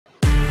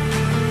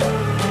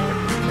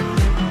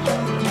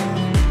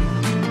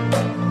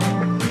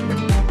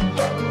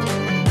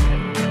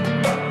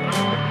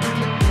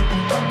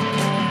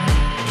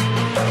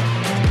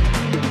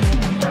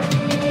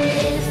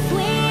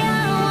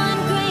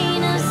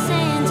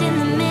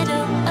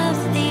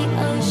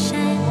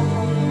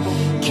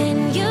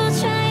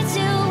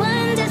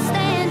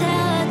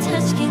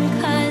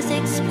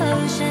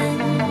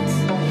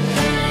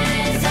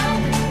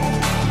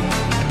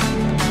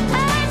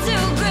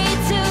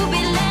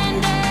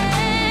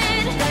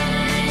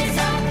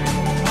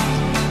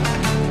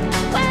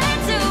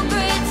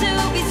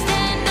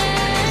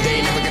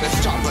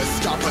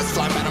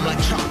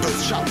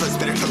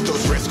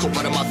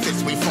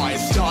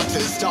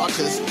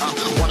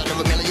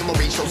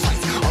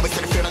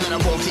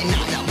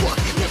deny that work,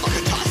 never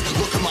could toss.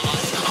 Look at my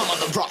eyes, I'm on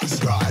the rocks,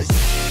 guys.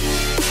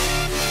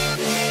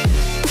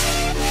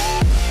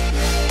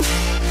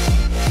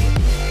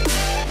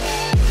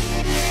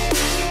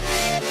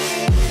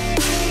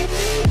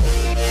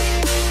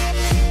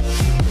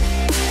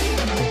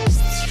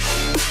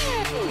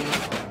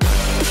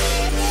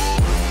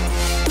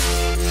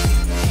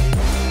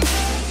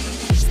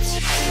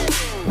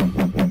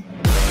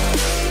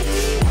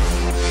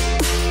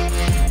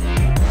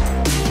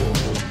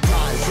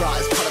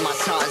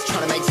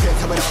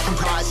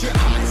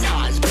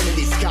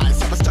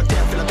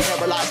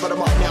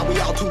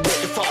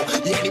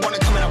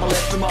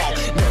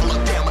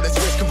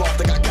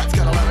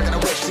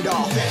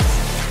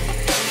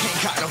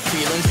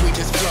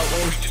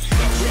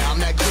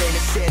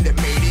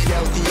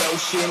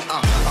 A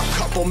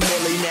couple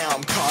milli now,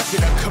 I'm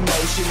causing a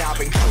commotion. I've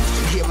been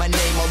coasting, hear my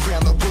name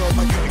around the world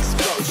like an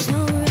explosion.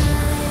 So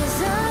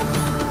rise up,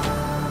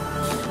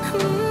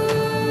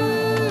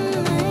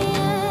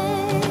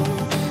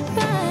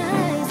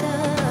 rise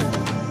up.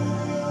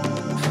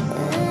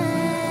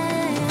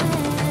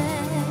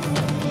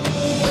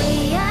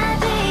 We are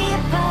the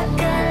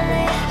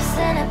apocalypse,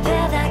 and a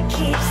pill that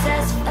keeps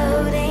us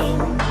floating.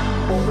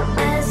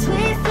 As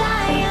we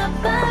fly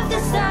above the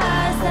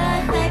stars, the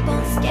light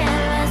won't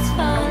scare us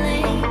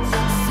falling.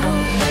 So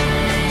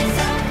rise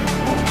up.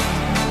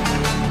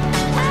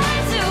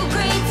 I'm too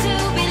great to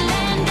be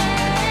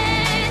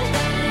landed.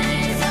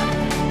 Rise up.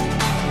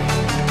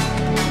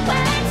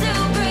 Way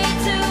too great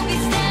to be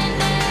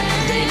standing.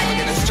 They never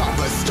gonna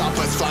stop us,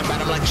 fly by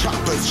them like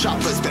choppers.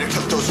 Better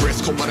cut those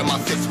risks, hold one of my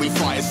fists, we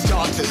fire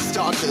starters.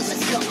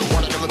 Let's go,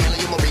 one out of a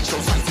million will reach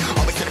those heights.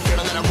 Always had a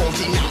feeling that I won't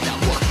deny that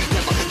work,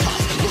 never could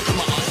toss. Look at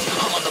my eyes,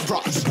 I'm on the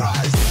rocks,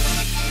 guys.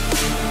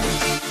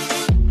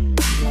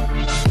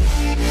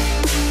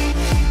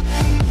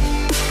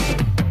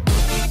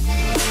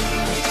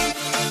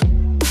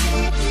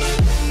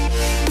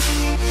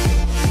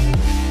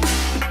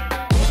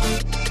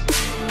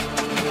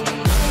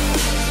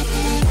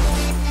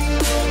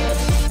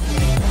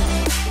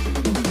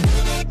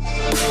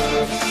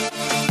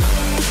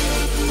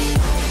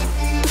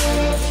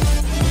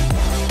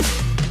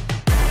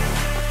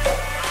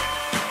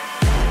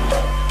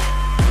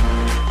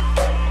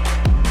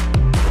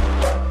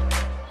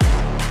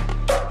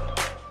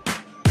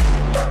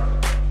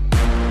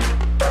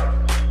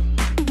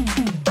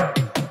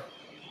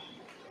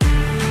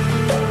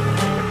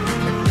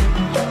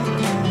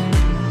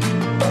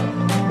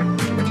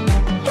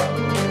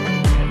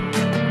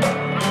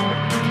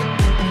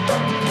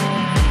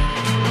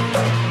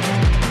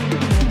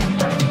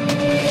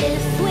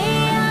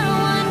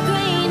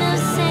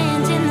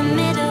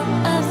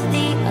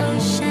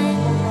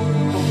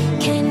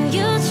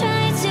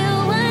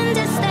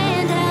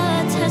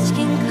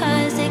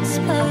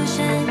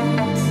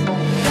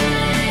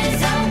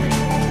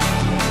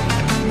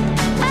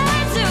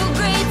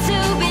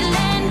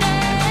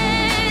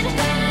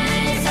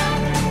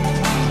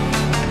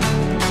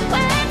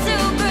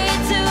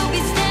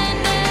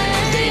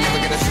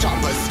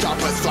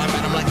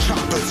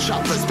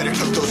 Choppers, better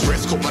cut those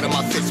risks, hold one of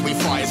my fists, we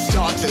fire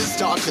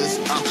starters.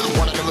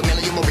 One out of a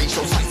million will reach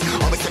those heights.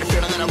 Always had a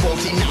feeling that I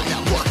won't deny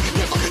that work,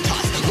 never could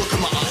toss. Look at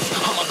my eyes,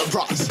 I'm on the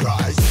rocks,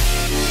 guys.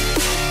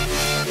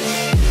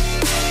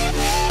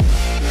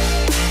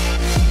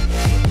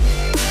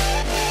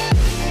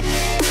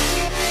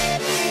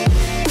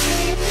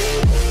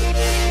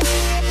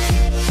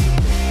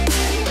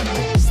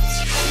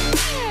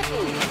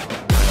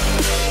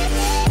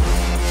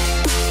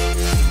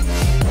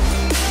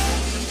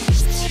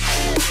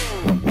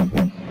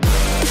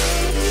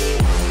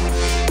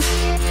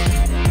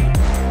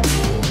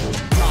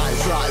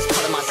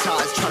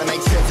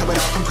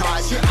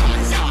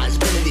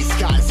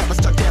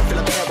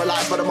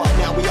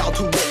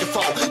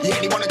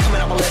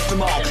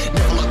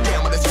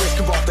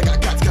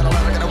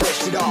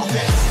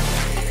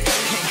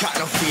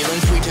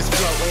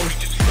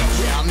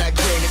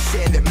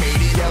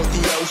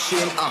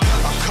 A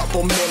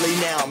couple milli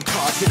now, I'm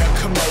causing a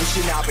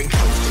commotion. I've been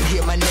coasting,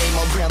 hear my name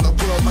around the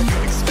world like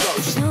an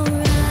explosion. So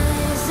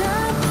rise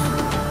up,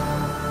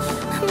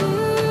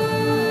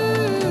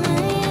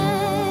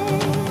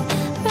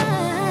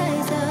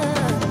 rise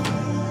up.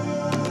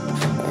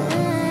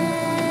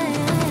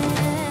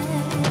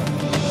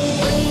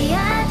 We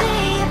are the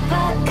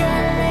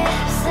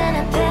apocalypse, and a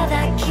pill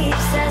that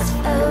keeps us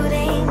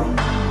floating.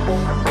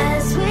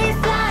 As we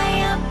fly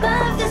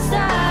above the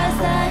stars,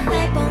 the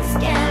light won't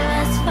scare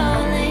us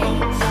falling.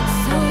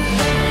 So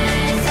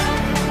rise up.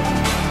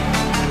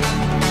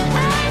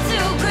 I'm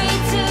too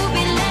great to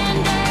be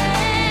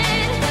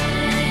landed.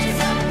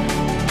 Rise up.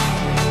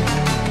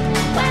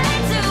 Way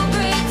too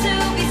great to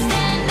be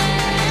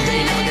standing. They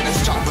never gonna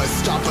stop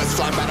us,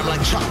 fly by them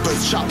like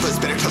choppers.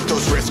 Better cut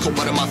those risks, hold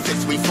one of my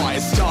fists, we fire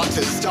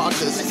starters.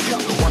 Let's go,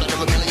 one out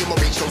of a million will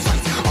reach those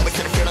heights. Always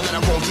had a feeling that I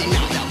won't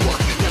deny that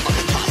work, never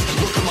could toss.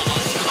 Look at my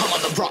eyes, I'm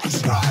on the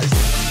rocks, guys.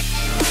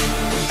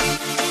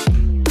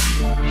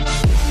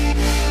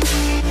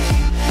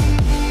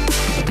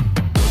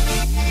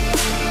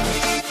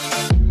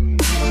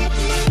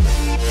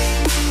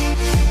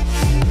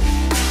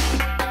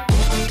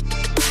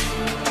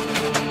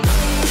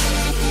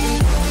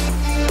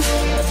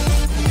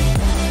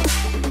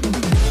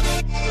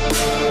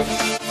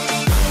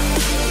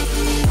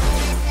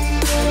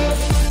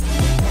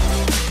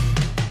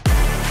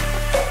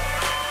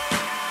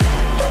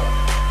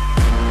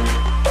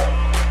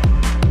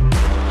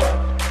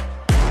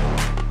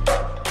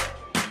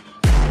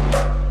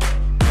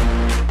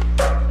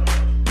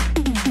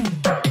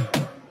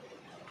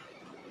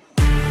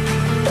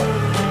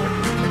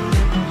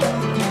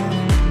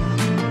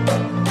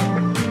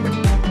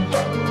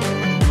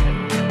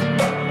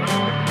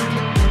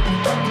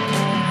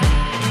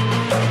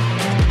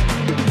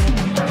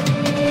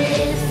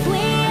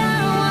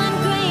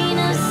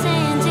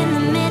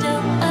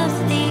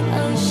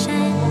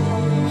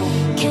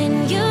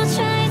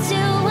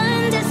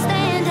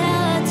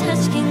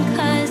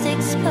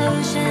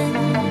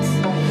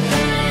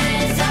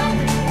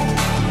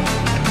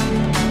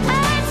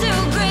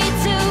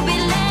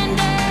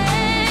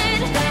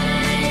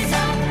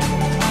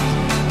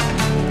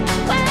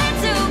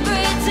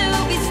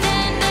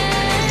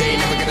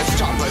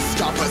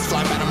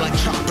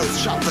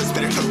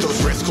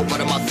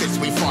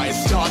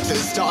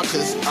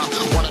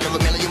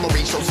 million will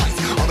reach those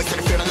heights. Always had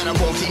a feeling that I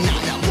won't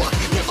deny that work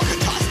never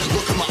could toss.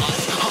 Look in my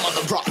eyes, I'm on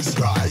the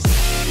rise.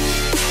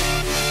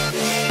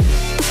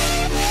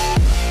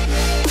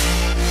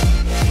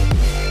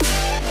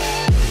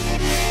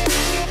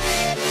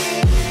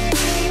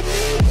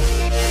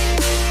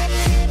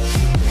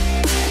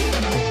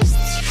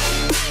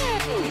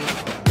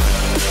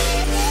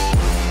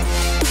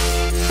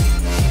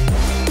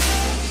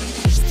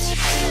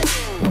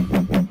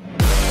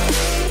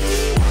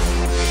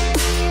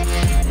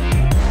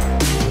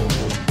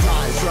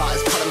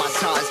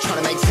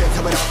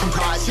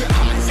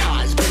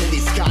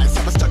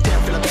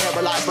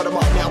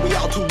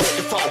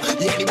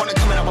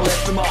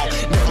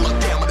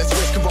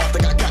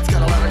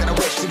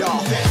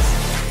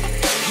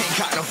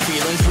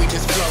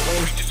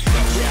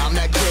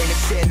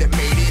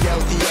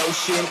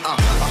 A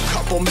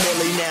couple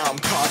milli now, I'm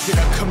causing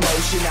a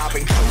commotion. I've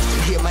been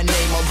coasting, hear my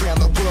name around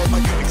the world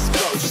like an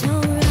explosion.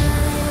 So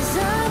rise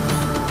up,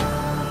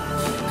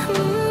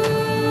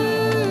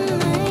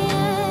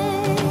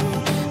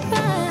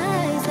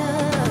 rise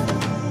up.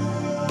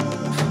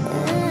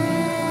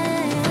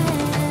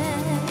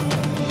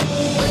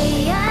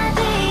 We are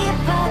the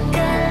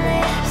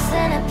apocalypse,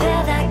 and a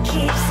pill that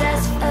keeps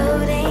us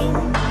floating.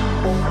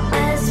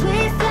 As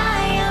we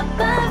fly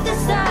above the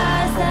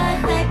stars, the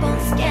light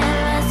won't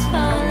scare us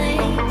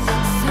falling.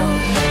 So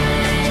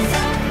rise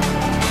up.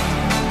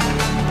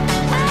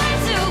 We're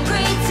too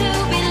great to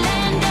be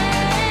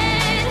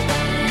landed.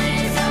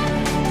 Rise up.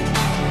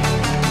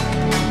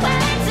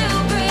 We're too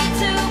great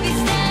to be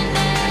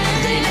standing.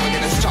 They ain't never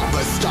gonna stop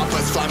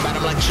us. Flying by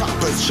them like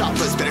choppers.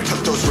 Better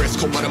cut those risks.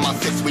 Hold one of my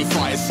fists, we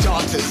fire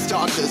starters.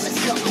 Let's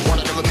go. One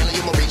out of a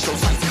million will reach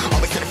those heights.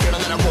 Always had a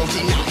feeling that I won't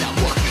deny that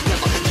work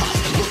never could toss.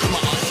 Look in my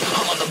eyes,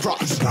 I'm on the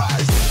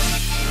rise.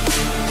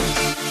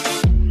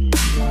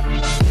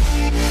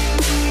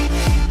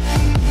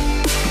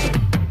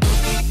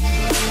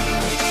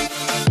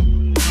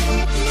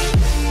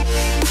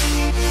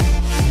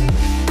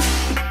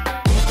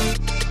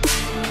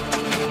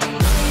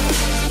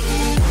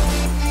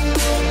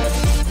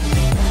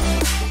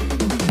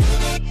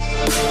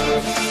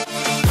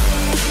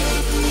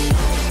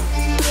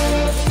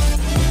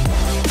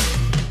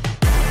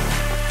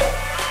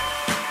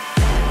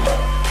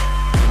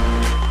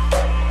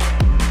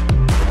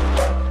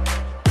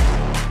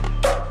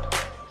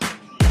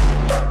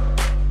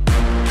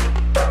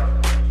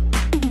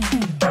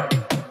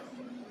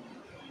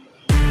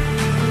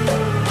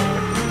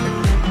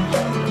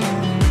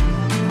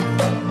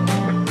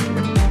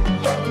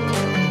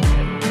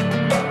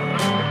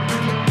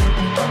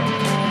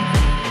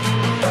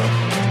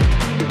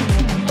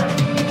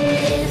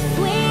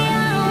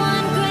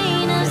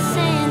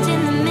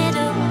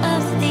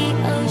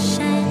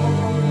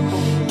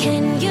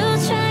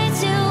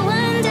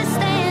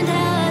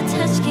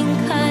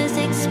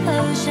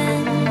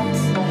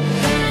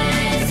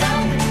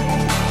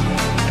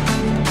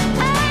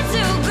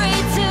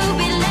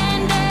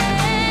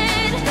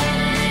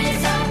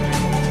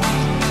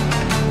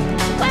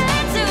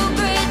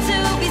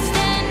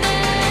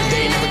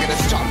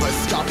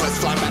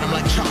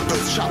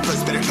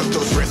 Choppers, better cut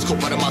those risks.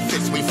 Hold one of my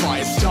fists, we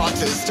fire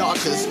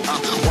starters.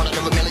 One out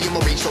of a million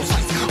will reach those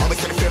heights. Always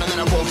had a feeling that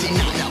I won't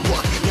deny that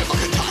work never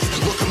could toss.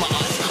 Look in my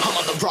eyes, I'm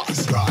on the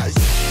rise.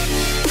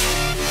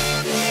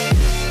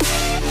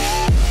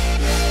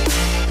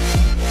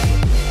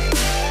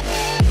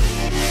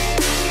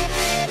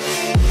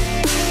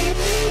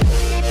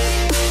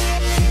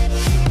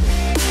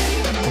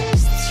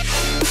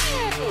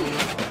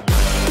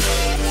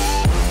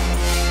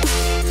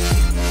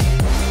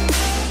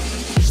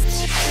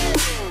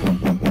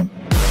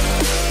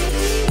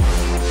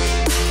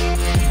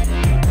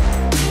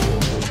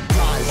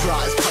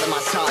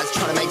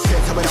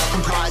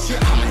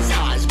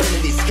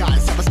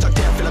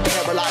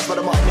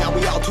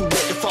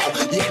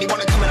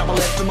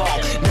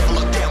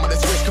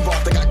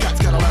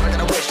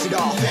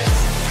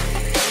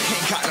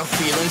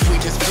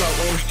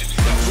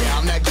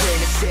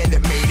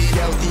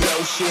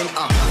 A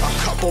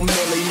couple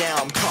milli now,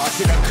 I'm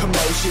causing a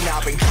commotion.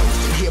 I've been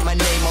coasting, hear my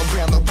name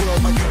around the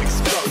world like an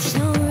explosion. So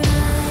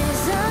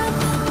rise up,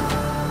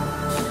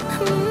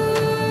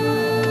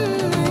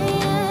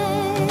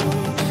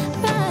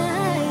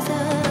 rise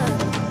up.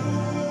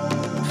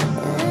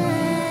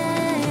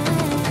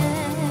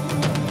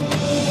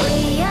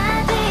 We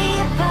are the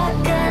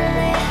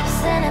apocalypse,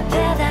 and a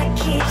pill that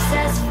keeps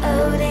us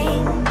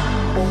floating.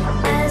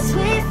 As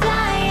we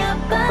fly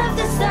above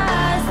the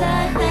stars, the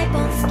light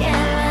won't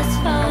scare us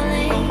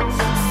falling.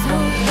 So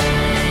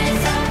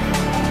rise up.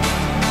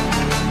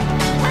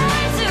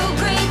 We're too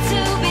great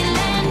to be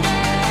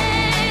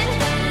landed.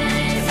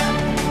 Rise up.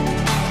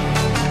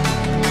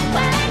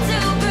 We're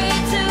too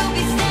great to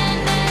be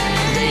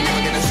standing. They ain't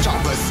never gonna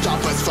stop us.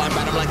 Flying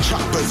by them like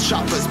choppers.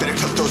 Better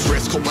cut those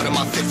risks. Hold one of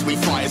my fists, we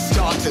fire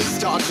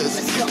starters.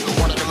 Let's go.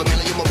 One out of a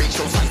million will reach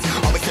those heights.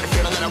 Always had a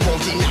feeling that I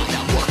won't deny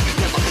that work